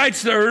 that he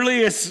writes the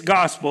earliest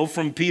gospel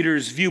from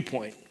Peter's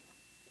viewpoint.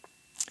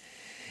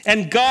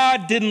 And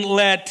God didn't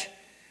let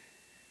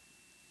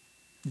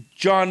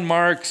John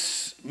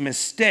Mark's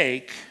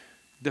mistake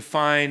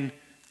define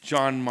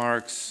John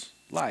Mark's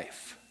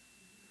life.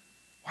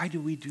 Why do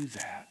we do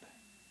that?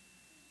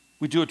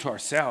 We do it to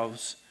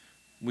ourselves.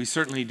 We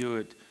certainly do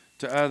it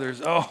to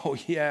others. Oh,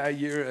 yeah,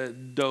 you're a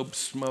dope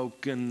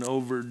smoking,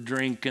 over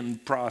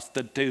drinking,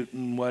 prostitute,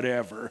 and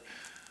whatever.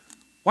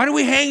 Why do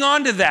we hang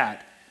on to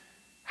that?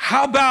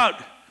 How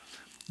about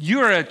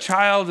you're a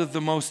child of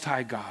the Most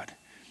High God,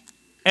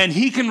 and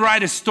he can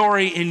write a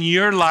story in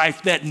your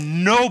life that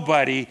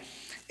nobody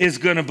is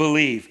going to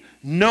believe.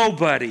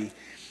 Nobody.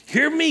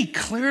 Hear me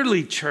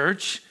clearly,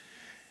 church.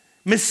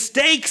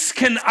 Mistakes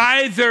can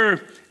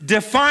either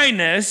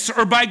define us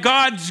or by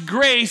God's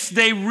grace,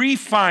 they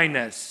refine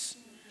us.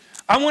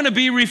 I want to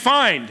be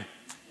refined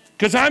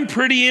because I'm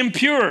pretty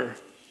impure,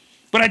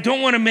 but I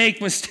don't want to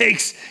make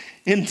mistakes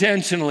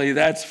intentionally,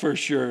 that's for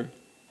sure.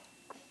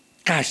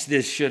 Gosh,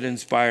 this should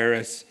inspire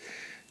us.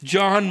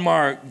 John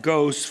Mark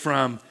goes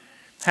from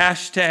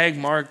hashtag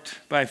marked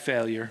by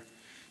failure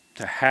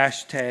to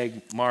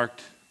hashtag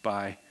marked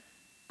by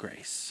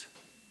grace.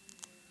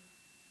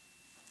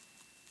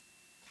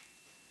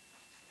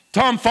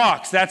 Tom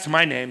Fox, that's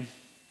my name.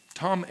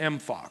 Tom M.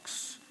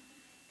 Fox.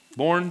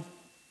 Born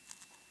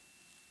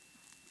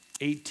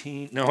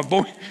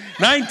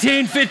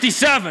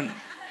 1957.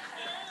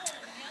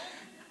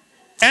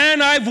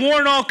 And I've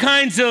worn all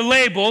kinds of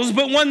labels,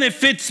 but one that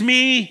fits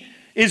me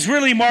is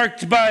really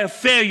marked by a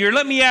failure.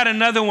 Let me add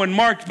another one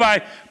marked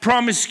by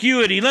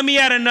promiscuity. Let me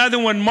add another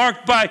one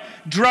marked by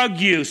drug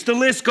use. The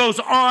list goes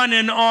on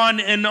and on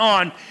and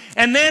on.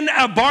 And then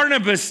a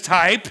Barnabas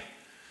type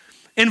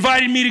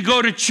invited me to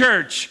go to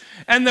church.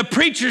 And the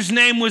preacher's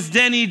name was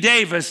Denny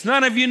Davis.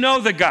 None of you know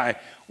the guy.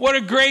 What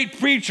a great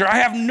preacher. I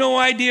have no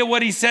idea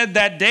what he said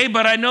that day,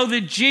 but I know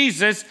that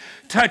Jesus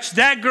touched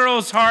that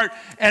girl's heart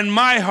and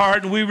my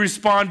heart, and we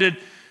responded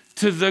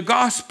to the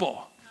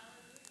gospel.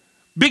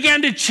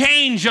 Began to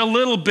change a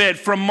little bit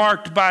from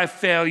marked by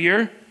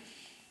failure,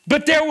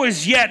 but there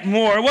was yet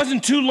more. It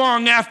wasn't too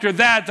long after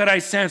that I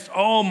sensed,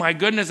 oh my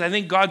goodness, I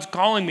think God's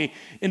calling me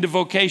into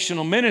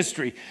vocational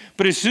ministry.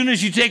 But as soon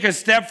as you take a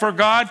step for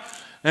God,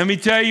 let me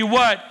tell you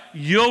what,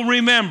 you'll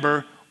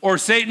remember, or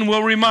Satan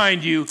will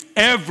remind you,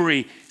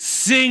 every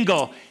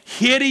single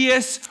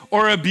hideous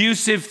or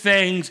abusive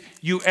things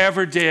you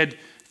ever did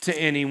to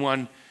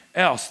anyone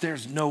else.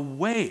 There's no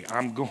way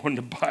I'm going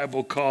to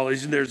Bible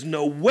college. There's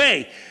no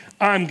way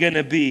I'm going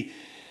to be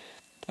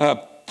a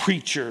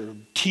preacher,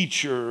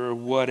 teacher, or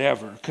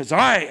whatever, because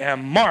I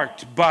am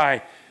marked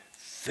by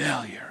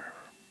failure.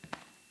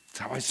 That's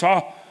how I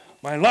saw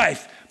my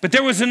life. But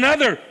there was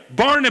another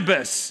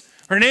Barnabas.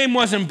 Her name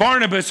wasn't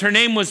Barnabas. Her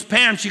name was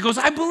Pam. She goes,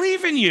 I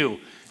believe in you.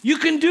 You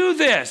can do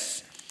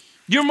this.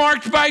 You're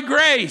marked by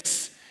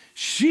grace.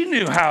 She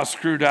knew how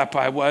screwed up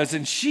I was,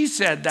 and she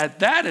said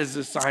that is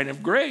a sign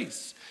of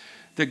grace,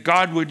 that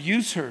God would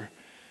use her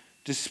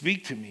to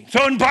speak to me.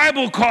 So in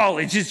Bible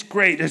college, it's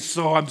great.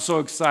 I'm so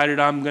excited.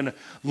 I'm going to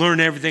learn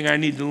everything I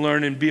need to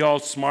learn and be all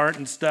smart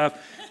and stuff.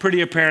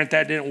 Pretty apparent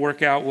that didn't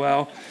work out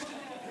well.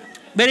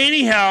 But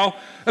anyhow,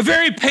 a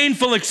very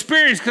painful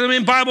experience because I'm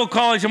in Bible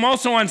college. I'm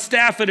also on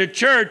staff at a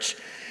church,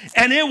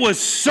 and it was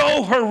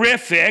so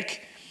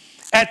horrific.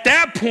 At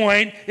that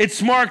point,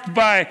 it's marked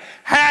by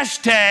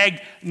hashtag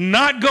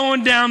not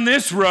going down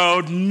this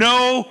road,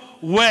 no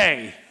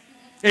way.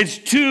 It's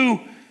too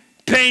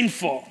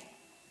painful.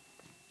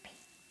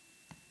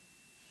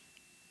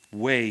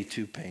 Way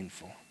too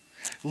painful.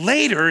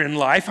 Later in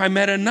life, I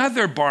met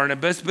another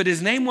Barnabas, but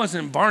his name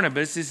wasn't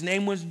Barnabas, his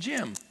name was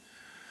Jim.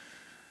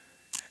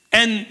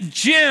 And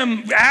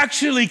Jim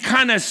actually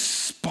kind of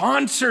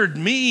sponsored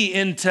me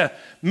into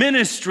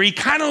ministry,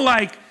 kind of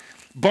like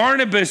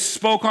Barnabas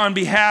spoke on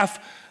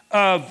behalf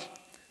of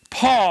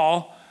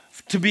Paul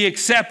to be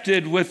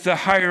accepted with the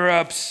higher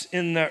ups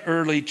in the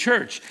early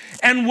church.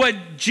 And what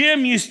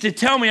Jim used to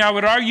tell me, I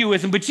would argue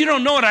with him, but you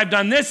don't know it. I've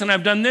done this and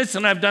I've done this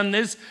and I've done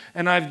this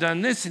and I've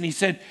done this. And he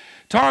said,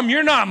 Tom,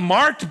 you're not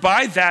marked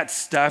by that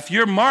stuff.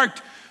 You're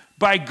marked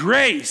by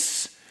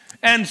grace.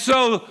 And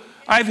so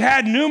I've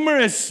had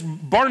numerous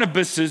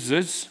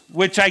Barnabases,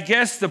 which I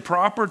guess the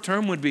proper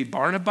term would be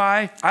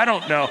Barnabai. I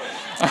don't know.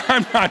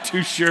 I'm not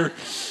too sure.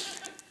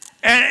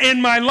 And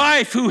in my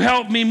life, who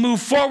helped me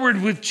move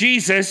forward with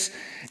Jesus.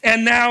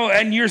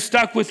 And you're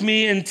stuck with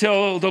me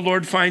until the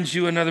Lord finds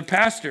you another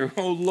pastor.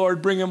 Oh,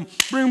 Lord, bring him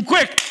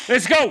quick.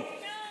 Let's go.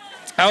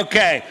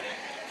 Okay.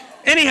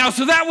 Anyhow,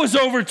 so that was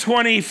over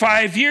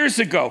 25 years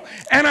ago.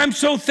 And I'm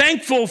so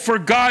thankful for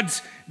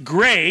God's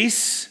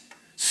grace.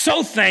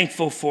 So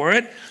thankful for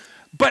it.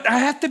 But I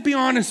have to be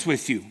honest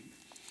with you.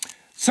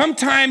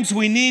 Sometimes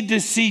we need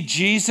to see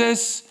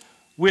Jesus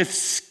with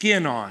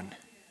skin on.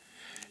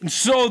 And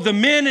so the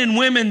men and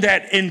women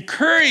that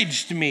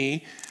encouraged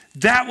me,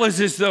 that was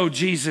as though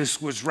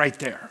Jesus was right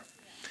there.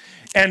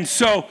 And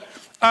so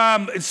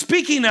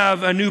speaking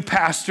of a new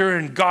pastor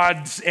and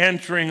God's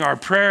answering our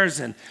prayers,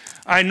 and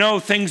I know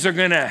things are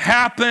going to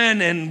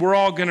happen and we're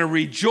all going to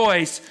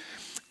rejoice,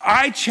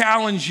 I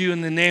challenge you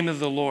in the name of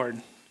the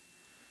Lord,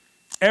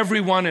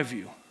 every one of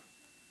you,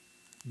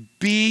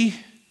 be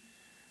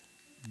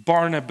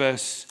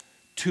Barnabas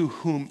to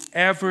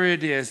whomever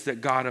it is that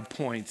God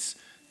appoints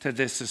to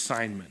this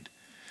assignment.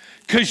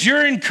 Because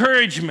your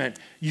encouragement,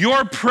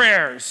 your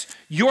prayers,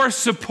 your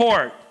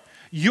support,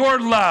 your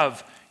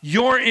love,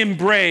 your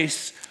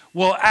embrace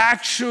will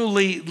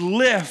actually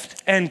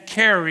lift and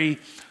carry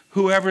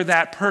whoever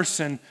that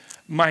person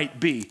might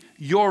be.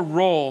 Your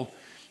role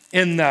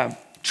in the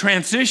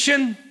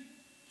transition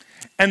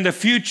and the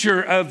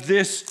future of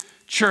this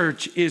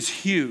church is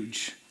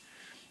huge.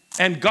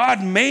 And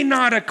God may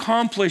not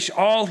accomplish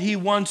all he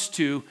wants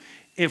to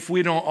if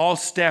we don't all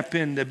step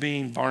into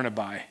being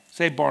Barnabai.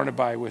 Say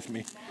Barnabai with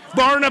me.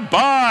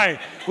 Barnabai.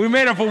 We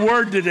made up a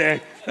word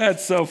today.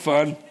 That's so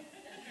fun.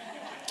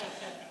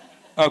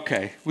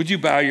 Okay, would you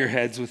bow your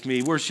heads with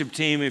me? Worship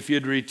team, if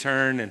you'd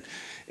return.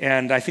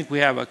 And I think we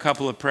have a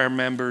couple of prayer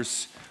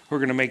members who are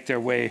going to make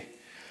their way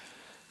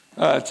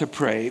to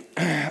pray.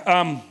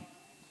 Well,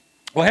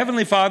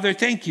 Heavenly Father,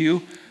 thank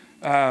you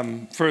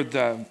for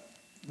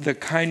the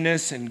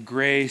kindness and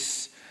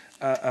grace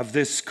of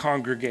this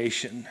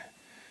congregation.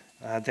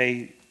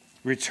 They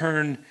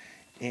return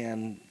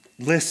and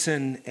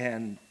listen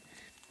and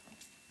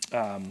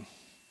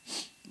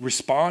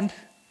respond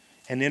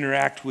and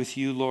interact with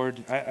you,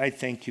 Lord. I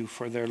thank you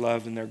for their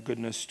love and their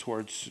goodness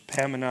towards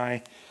Pam and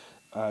I,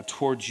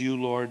 towards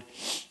you, Lord,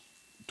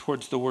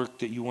 towards the work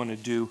that you want to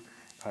do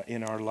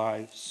in our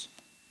lives.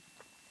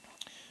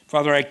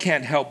 Father, I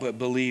can't help but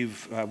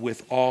believe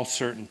with all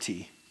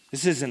certainty,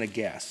 this isn't a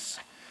guess,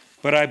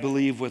 but I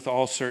believe with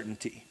all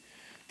certainty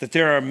that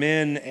there are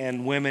men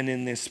and women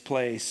in this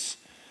place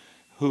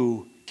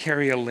who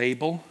carry a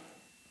label,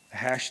 a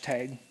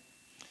hashtag,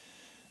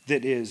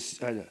 that is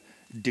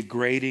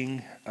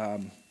degrading,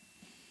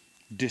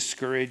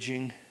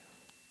 discouraging,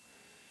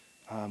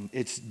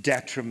 it's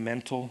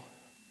detrimental,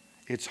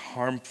 it's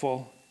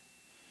harmful.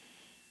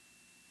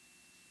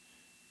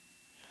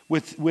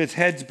 With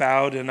heads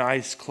bowed and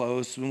eyes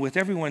closed, and with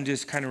everyone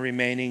just kind of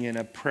remaining in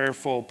a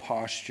prayerful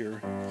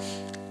posture,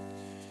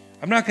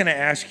 I'm not going to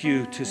ask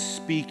you to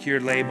speak your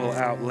label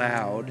out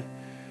loud,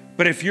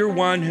 but if you're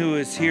one who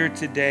is here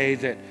today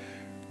that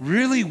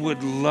really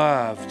would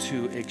love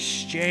to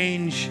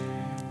exchange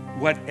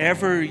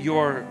whatever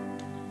your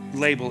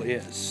label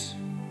is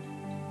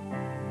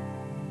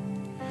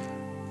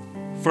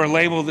for a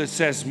label that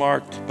says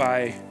marked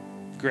by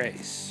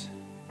grace.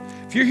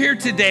 If you're here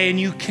today and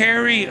you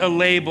carry a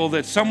label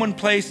that someone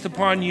placed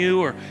upon you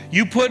or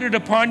you put it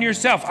upon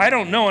yourself, I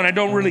don't know and I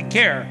don't really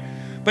care,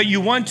 but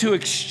you want to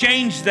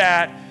exchange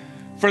that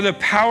for the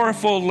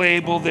powerful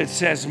label that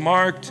says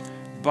marked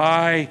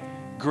by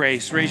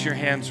grace, raise your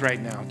hands right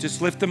now.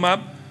 Just lift them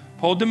up,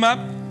 hold them up.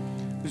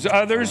 There's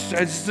others.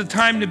 It's the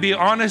time to be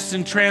honest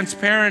and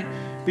transparent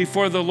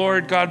before the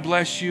Lord. God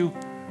bless you.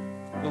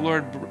 The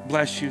Lord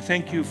bless you.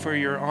 Thank you for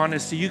your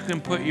honesty. You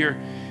can put your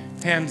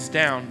hands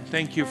down.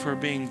 Thank you for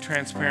being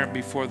transparent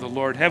before the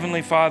Lord.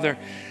 Heavenly Father,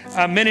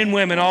 men and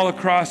women all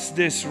across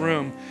this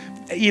room,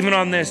 even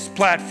on this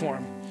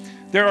platform,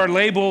 there are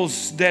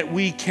labels that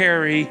we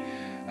carry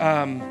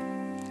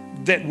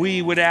that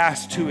we would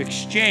ask to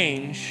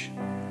exchange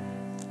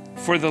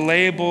for the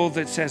label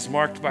that says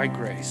marked by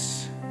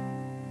grace.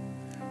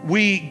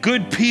 We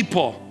good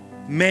people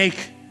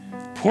make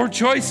poor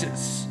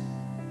choices.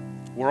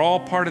 We're all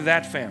part of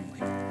that family.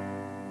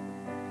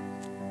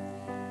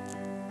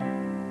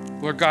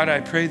 Lord God,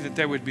 I pray that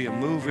there would be a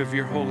move of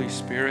your Holy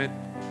Spirit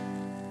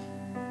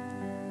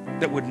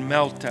that would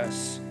melt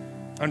us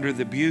under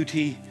the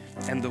beauty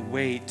and the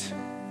weight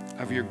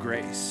of your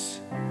grace.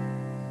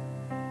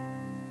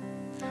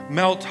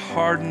 Melt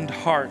hardened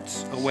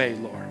hearts away,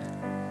 Lord.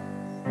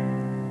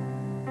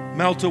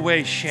 Melt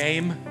away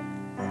shame.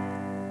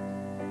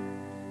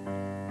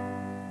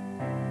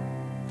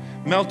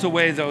 Melt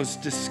away those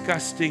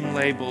disgusting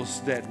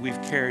labels that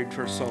we've carried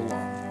for so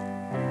long.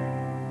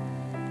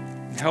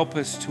 And help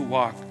us to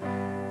walk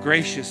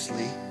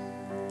graciously,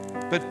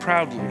 but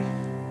proudly,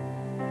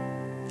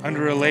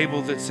 under a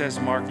label that says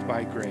marked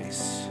by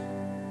grace.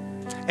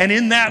 And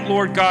in that,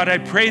 Lord God, I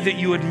pray that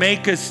you would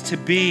make us to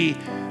be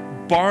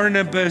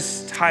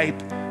Barnabas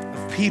type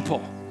of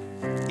people,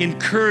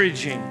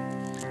 encouraging,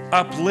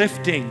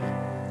 uplifting,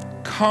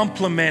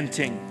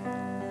 complimenting,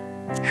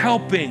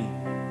 helping,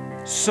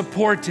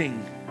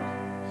 supporting.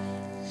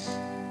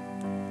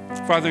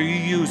 Father, you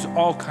use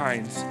all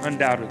kinds,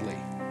 undoubtedly.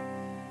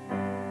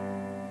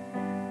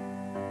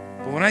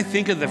 But when I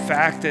think of the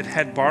fact that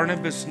had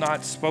Barnabas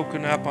not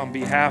spoken up on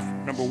behalf,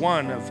 number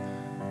one, of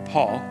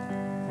Paul,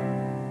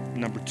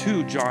 number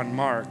two, John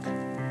Mark,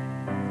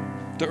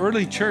 the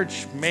early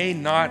church may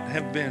not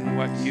have been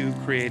what you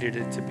created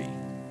it to be.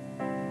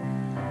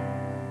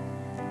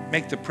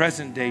 Make the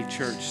present day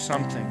church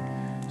something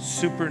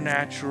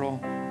supernatural,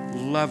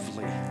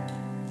 lovely,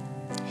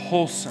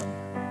 wholesome,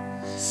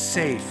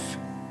 safe,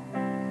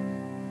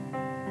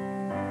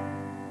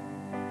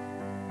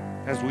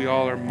 as we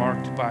all are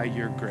marked by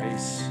your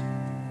grace.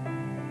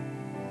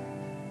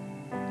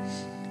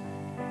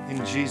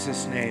 In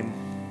Jesus' name,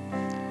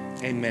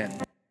 amen.